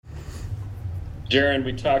Jaron,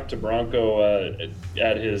 we talked to Bronco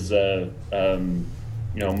at his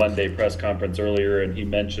Monday press conference earlier, and he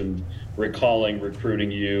mentioned recalling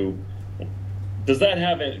recruiting you. Does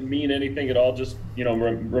that mean anything at all? Just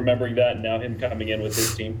remembering that, and now him coming in with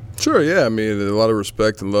his team. Sure, yeah. I mean, a lot of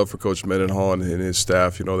respect and love for Coach Mendenhall and his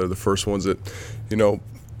staff. They're the first ones that,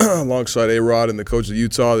 alongside A-Rod and the coach of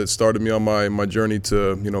Utah, that started me on my journey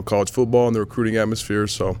to college football and the recruiting atmosphere.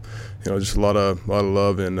 So, just a lot of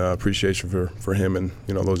love and appreciation for him and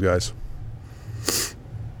those guys.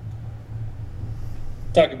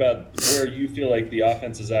 Talk about where you feel like the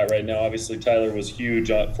offense is at right now. Obviously, Tyler was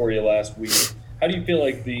huge for you last week. How do you feel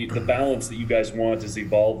like the balance that you guys want is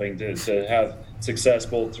evolving to have success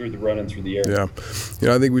both through the run and through the air? Yeah.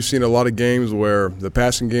 I think we've seen a lot of games where the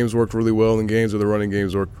passing games worked really well and games where the running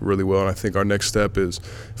games worked really well. And I think our next step is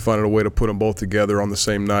finding a way to put them both together on the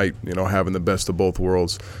same night, having the best of both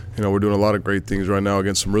worlds. We're doing a lot of great things right now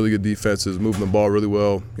against some really good defenses, moving the ball really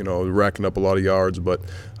well, racking up a lot of yards. But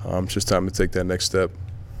it's just time to take that next step.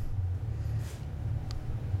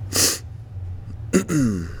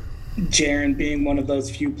 Jaron, being one of those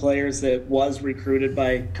few players that was recruited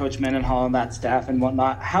by Coach Mendenhall and that staff and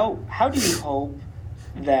whatnot, how do you hope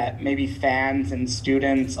that maybe fans and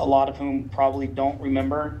students, a lot of whom probably don't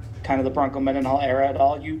remember kind of the Bronco Mendenhall era at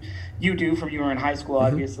all, you do from you were in high school,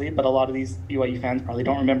 obviously, but a lot of these BYU fans probably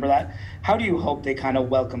don't remember that. How do you hope they kind of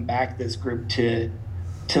welcome back this group to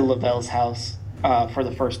Lavelle's house for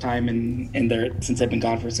the first time since they've been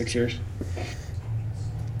gone for 6 years?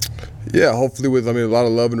 Yeah, hopefully with a lot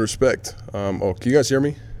of love and respect. Can you guys hear me?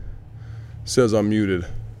 It says I'm muted.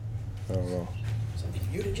 I don't know. Somebody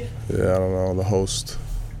muted you? Yeah, I don't know. The host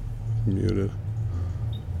muted.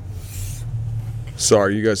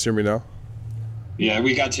 Sorry, you guys hear me now? Yeah,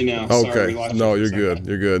 we got you now. Okay. Sorry, no, you're good.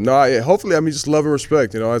 You're good. No, hopefully, just love and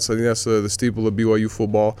respect. I think that's the steeple of BYU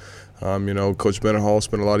football. Coach Mendenhall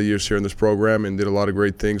spent a lot of years here in this program and did a lot of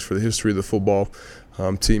great things for the history of the football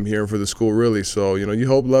team here and for the school, really. So, you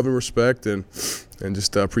hope love and respect and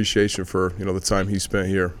just appreciation for, the time he spent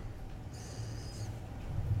here.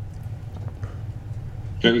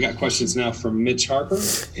 Okay, we got questions now from Mitch Harper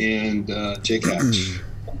and Jake Hatch.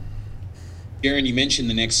 Jaron, you mentioned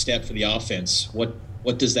the next step for the offense. What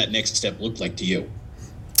does that next step look like to you?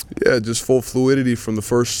 Yeah, just full fluidity from the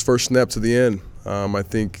first snap to the end. I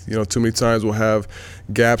think, too many times we'll have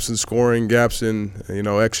gaps in scoring, gaps in,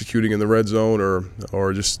 executing in the red zone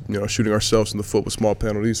or just, shooting ourselves in the foot with small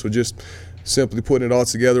penalties. So just simply putting it all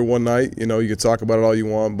together one night. You can talk about it all you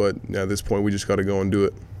want, but at this point we just got to go and do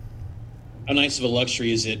it. How nice of a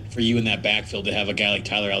luxury is it for you in that backfield to have a guy like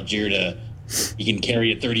Tyler Algier he can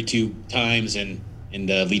carry it 32 times and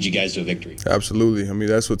lead you guys to a victory? Absolutely.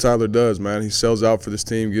 That's what Tyler does, man. He sells out for this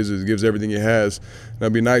team, gives everything he has. And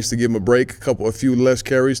it'd be nice to give him a break, a few less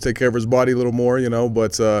carries, take care of his body a little more,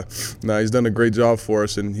 But he's done a great job for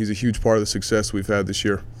us, and he's a huge part of the success we've had this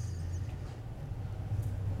year.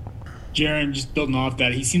 Jaron, just building off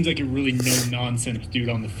that, he seems like a really no-nonsense dude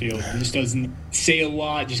on the field. He just doesn't say a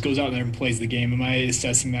lot, just goes out there and plays the game. Am I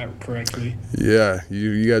assessing that correctly? Yeah,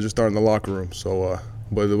 you guys just aren't in the locker room, so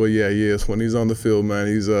But yeah, he is. When he's on the field, man,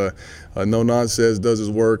 he's a no-nonsense, does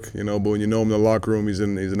his work, But when you know him in the locker room, he's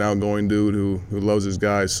an outgoing dude who loves his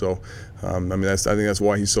guys. So, I think that's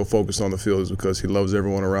why he's so focused on the field, is because he loves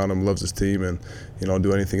everyone around him, loves his team, and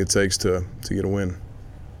do anything it takes to get a win.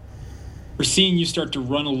 We're seeing you start to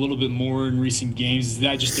run a little bit more in recent games. Is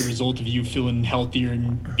that just a result of you feeling healthier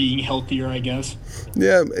and being healthier, I guess?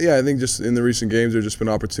 Yeah. I think just in the recent games, there's just been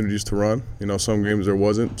opportunities to run. Some games there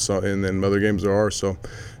wasn't, and then other games there are. So,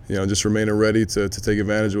 just remaining ready to take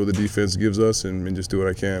advantage of what the defense gives us and just do what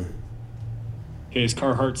I can. Okay, is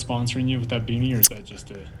Carhartt sponsoring you with that beanie, or is that just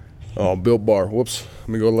a... Oh, Built Bar. Whoops. Let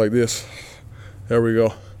me go like this. There we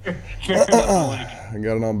go. I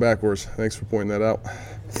got it on backwards. Thanks for pointing that out.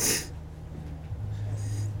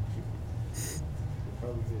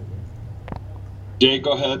 Jake,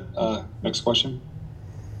 go ahead. Next question.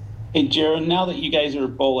 Hey, Jaron, now that you guys are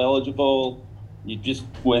bowl eligible, you just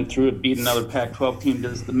went through it, beat another Pac-12 team.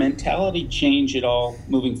 Does the mentality change at all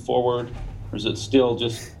moving forward, or is it still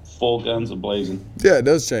just full guns a-blazing? Yeah, it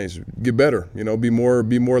does change. Get better. Be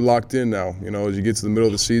more locked in now. As you get to the middle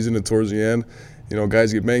of the season and towards the end,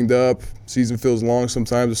 guys get banged up. Season feels long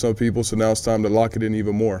sometimes to some people, so now it's time to lock it in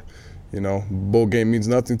even more. Bowl game means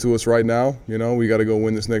nothing to us right now. We got to go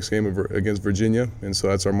win this next game against Virginia, and so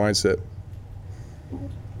that's our mindset.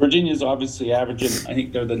 Virginia's obviously averaging, I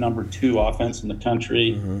think they're the number 2 offense in the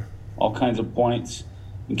country, all kinds of points.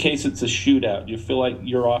 In case it's a shootout, do you feel like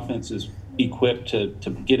your offense is equipped to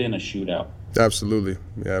get in a shootout? Absolutely.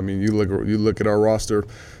 Yeah, you look at our roster,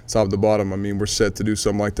 top to bottom. We're set to do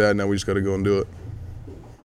something like that. Now we just got to go and do it.